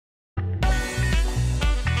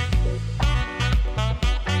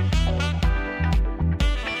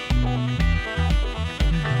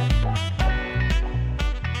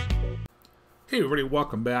Hey everybody,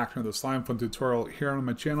 welcome back to the Slimefun Tutorial here on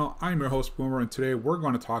my channel. I'm your host Boomer, and today we're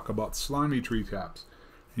going to talk about Slimy Tree Taps.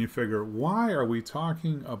 And you figure, why are we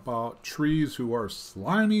talking about trees who are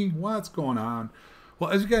slimy? What's going on?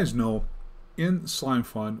 Well, as you guys know, in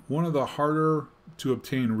Slimefun, one of the harder to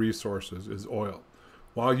obtain resources is oil.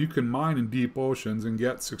 While you can mine in deep oceans and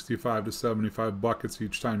get 65 to 75 buckets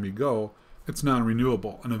each time you go, it's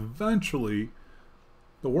non-renewable. And eventually,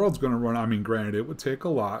 the world's going to run out. I mean, granted, it would take a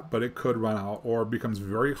lot, but it could run out, or it becomes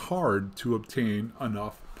very hard to obtain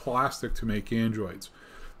enough plastic to make androids.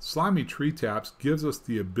 Slimy Tree Taps gives us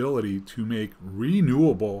the ability to make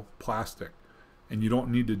renewable plastic, and you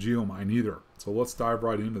don't need to geomine either. So let's dive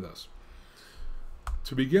right into this.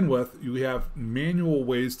 To begin with, you have manual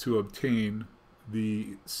ways to obtain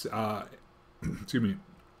the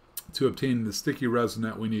to obtain the sticky resin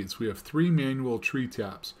that we need. So we have 3 manual tree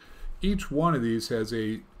taps. Each one of these has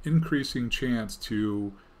a increasing chance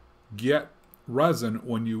to get resin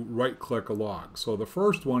when you right click a log. So the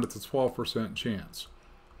first one, it's a 12% chance.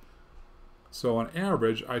 So on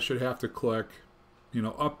average, I should have to click,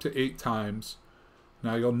 up to 8 times.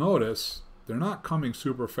 Now you'll notice they're not coming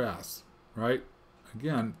super fast, right?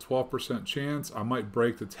 Again, 12% chance. I might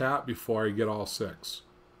break the tap before I get all 6.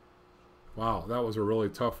 Wow, that was a really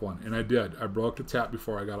tough one. And I did. I broke the tap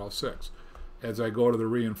before I got all 6. As I go to the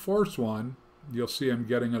reinforced one, you'll see I'm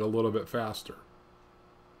getting it a little bit faster.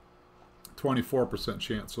 24%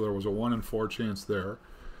 chance, so there was a 1 in 4 chance there.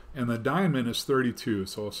 And the diamond is 32,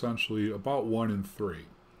 so essentially about 1 in 3.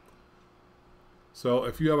 So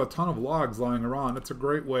if you have a ton of logs lying around, it's a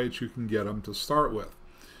great way that you can get them to start with.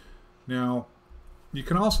 Now, you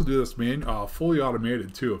can also do this fully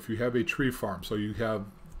automated too if you have a tree farm. So you have,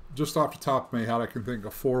 just off the top of my head, I can think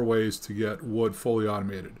of 4 ways to get wood fully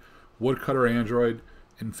automated. Woodcutter Android,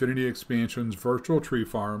 Infinity Expansions, Virtual Tree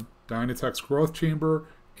Farm, Dynatex Growth Chamber,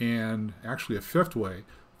 and actually a 5th way.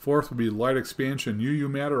 4th would be Light Expansion UU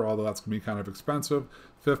Matter, although that's going to be kind of expensive.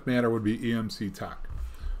 5th matter would be EMC Tech.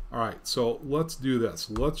 Alright, so let's do this.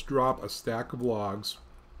 Let's drop a stack of logs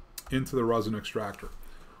into the resin extractor.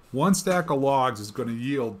 1 stack of logs is going to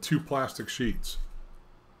yield 2 plastic sheets.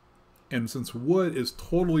 And since wood is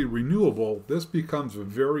totally renewable, this becomes a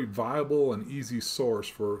very viable and easy source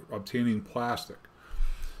for obtaining plastic.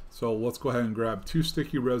 So let's go ahead and grab 2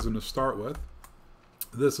 sticky resin to start with.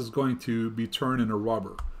 This is going to be turned into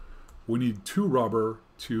rubber. We need 2 rubber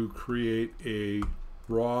to create a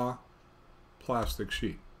raw plastic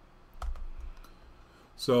sheet.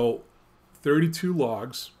 So 32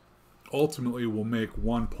 logs ultimately will make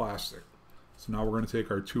 1 plastic. So now we're going to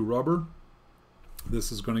take our 2 rubber.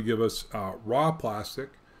 This is going to give us raw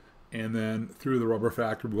plastic, and then through the rubber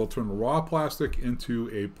factory we'll turn the raw plastic into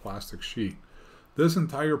a plastic sheet. This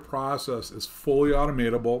entire process is fully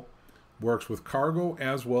automatable, works with cargo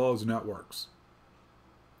as well as networks.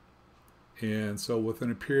 And so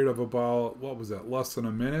within a period of about, less than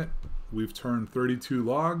a minute, we've turned 32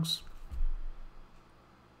 logs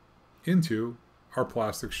into our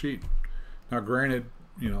plastic sheet. Now granted,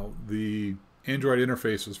 the Android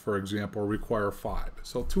interfaces, for example, require 5.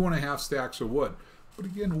 So 2.5 stacks of wood. But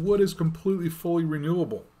again, wood is completely fully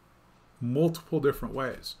renewable. Multiple different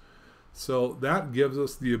ways. So that gives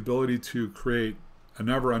us the ability to create a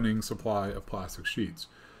never-ending supply of plastic sheets.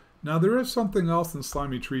 Now there is something else in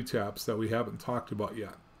Slimy Tree Taps that we haven't talked about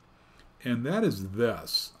yet. And that is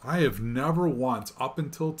this. I have never once, up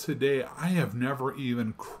until today, I have never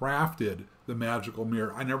even crafted the magical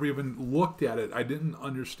mirror. I never even looked at it. I didn't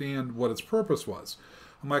understand what its purpose was.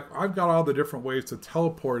 I'm like, I've got all the different ways to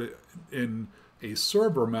teleport it in a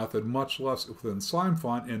server method, much less within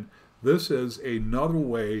Slimefun, and this is another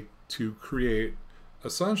way to create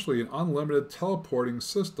essentially an unlimited teleporting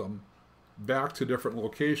system back to different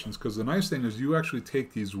locations, because the nice thing is you actually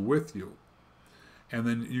take these with you. And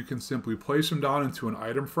then you can simply place them down into an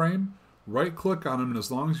item frame, right click on them, and as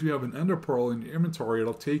long as you have an ender pearl in your inventory,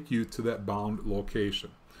 it'll take you to that bound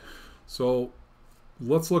location. So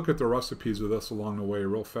let's look at the recipes of this along the way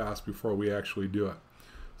real fast before we actually do it.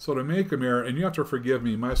 So to make a mirror, and you have to forgive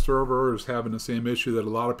me, my server is having the same issue that a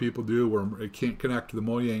lot of people do where it can't connect to the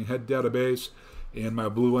Mojang head database, and my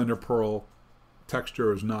blue ender pearl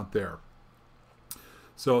texture is not there.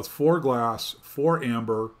 So it's 4 glass, 4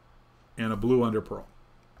 amber, and a blue ender pearl.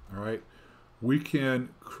 All right, we can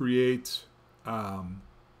create the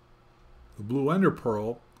blue ender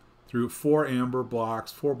pearl through 4 amber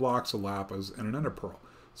blocks, 4 blocks of lapis, and an ender pearl.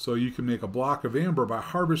 So you can make a block of amber by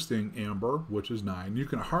harvesting amber, which is 9. You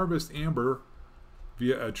can harvest amber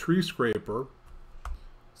via a tree scraper.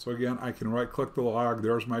 So again, I can right click the log,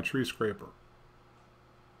 there's my tree scraper.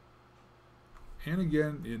 And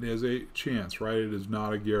again, it is a chance, right? It is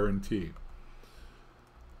not a guarantee.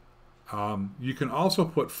 You can also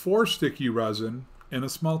put 4 sticky resin in a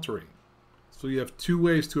smeltery. So you have 2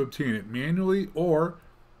 ways to obtain it, manually or,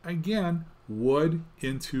 again, wood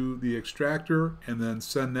into the extractor and then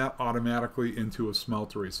send that automatically into a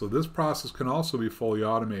smeltery. So this process can also be fully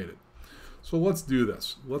automated. So let's do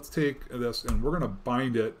this. Let's take this and we're going to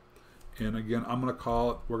bind it. And again, we're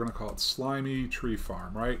going to call it Slimy Tree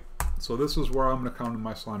Farm, right? So this is where I'm going to come to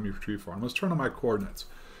my Slimy Tree Farm. Let's turn on my coordinates.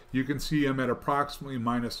 You can see I'm at approximately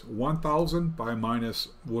minus 1,000 by minus,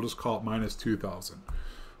 we'll just call it minus 2,000.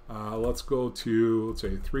 Let's go to, let's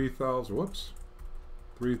say 3,000, whoops.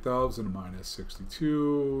 3,000 minus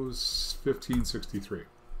 62 is 1563.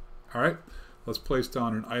 All right, let's place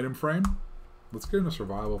down an item frame. Let's get into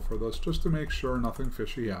survival for this just to make sure nothing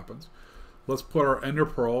fishy happens. Let's put our ender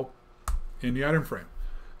pearl in the item frame.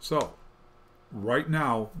 So right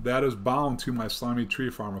now that is bound to my Slimy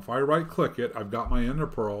Tree Farm. If I right click it, I've got my ender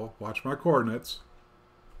pearl. Watch my coordinates.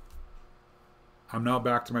 I'm now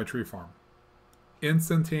back to my tree farm.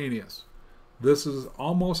 Instantaneous. This is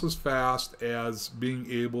almost as fast as being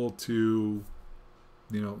able to,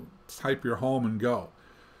 type your home and go.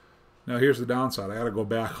 Now here's the downside. I got to go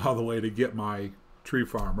back all the way to get my tree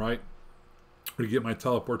farm, right? Or to get my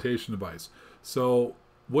teleportation device. So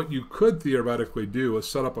what you could theoretically do is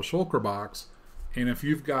set up a shulker box, and if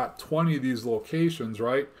you've got 20 of these locations,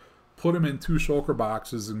 right, put them in 2 shulker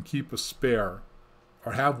boxes and keep a spare,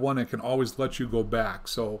 or have one that can always let you go back.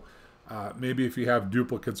 So maybe if you have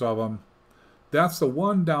duplicates of them. That's the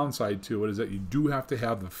one downside to it, is that you do have to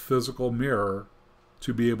have the physical mirror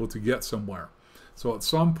to be able to get somewhere. So at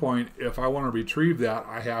some point, if I want to retrieve that,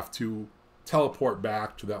 I have to teleport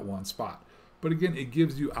back to that one spot. But again, it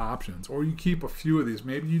gives you options. Or you keep a few of these.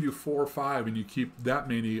 Maybe you do 4 or 5 and you keep that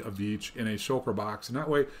many of each in a shulker box. And that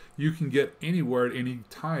way you can get anywhere at any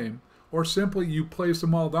time. Or simply you place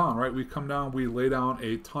them all down, right? We come down, we lay down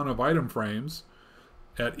a ton of item frames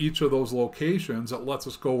at each of those locations that lets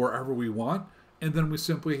us go wherever we want. And then we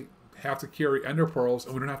simply have to carry ender pearls,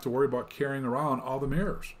 and we don't have to worry about carrying around all the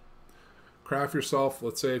mirrors. Craft yourself,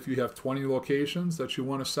 let's say if you have 20 locations that you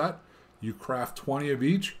want to set, you craft 20 of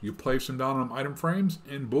each, you place them down on item frames,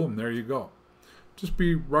 and boom, there you go. Just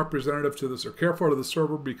be representative to this, or careful to the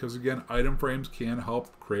server, because again, item frames can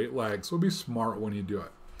help create lag, so be smart when you do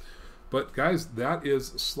it. But guys, that is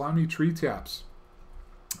Slimy Tree Taps.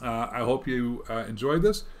 I hope you enjoyed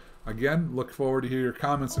this. Again, look forward to hear your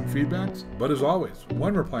comments and feedbacks. But as always,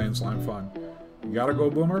 when we're playing Slime Fun, you gotta go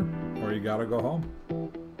boomer or you gotta go home.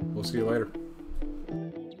 We'll see you later.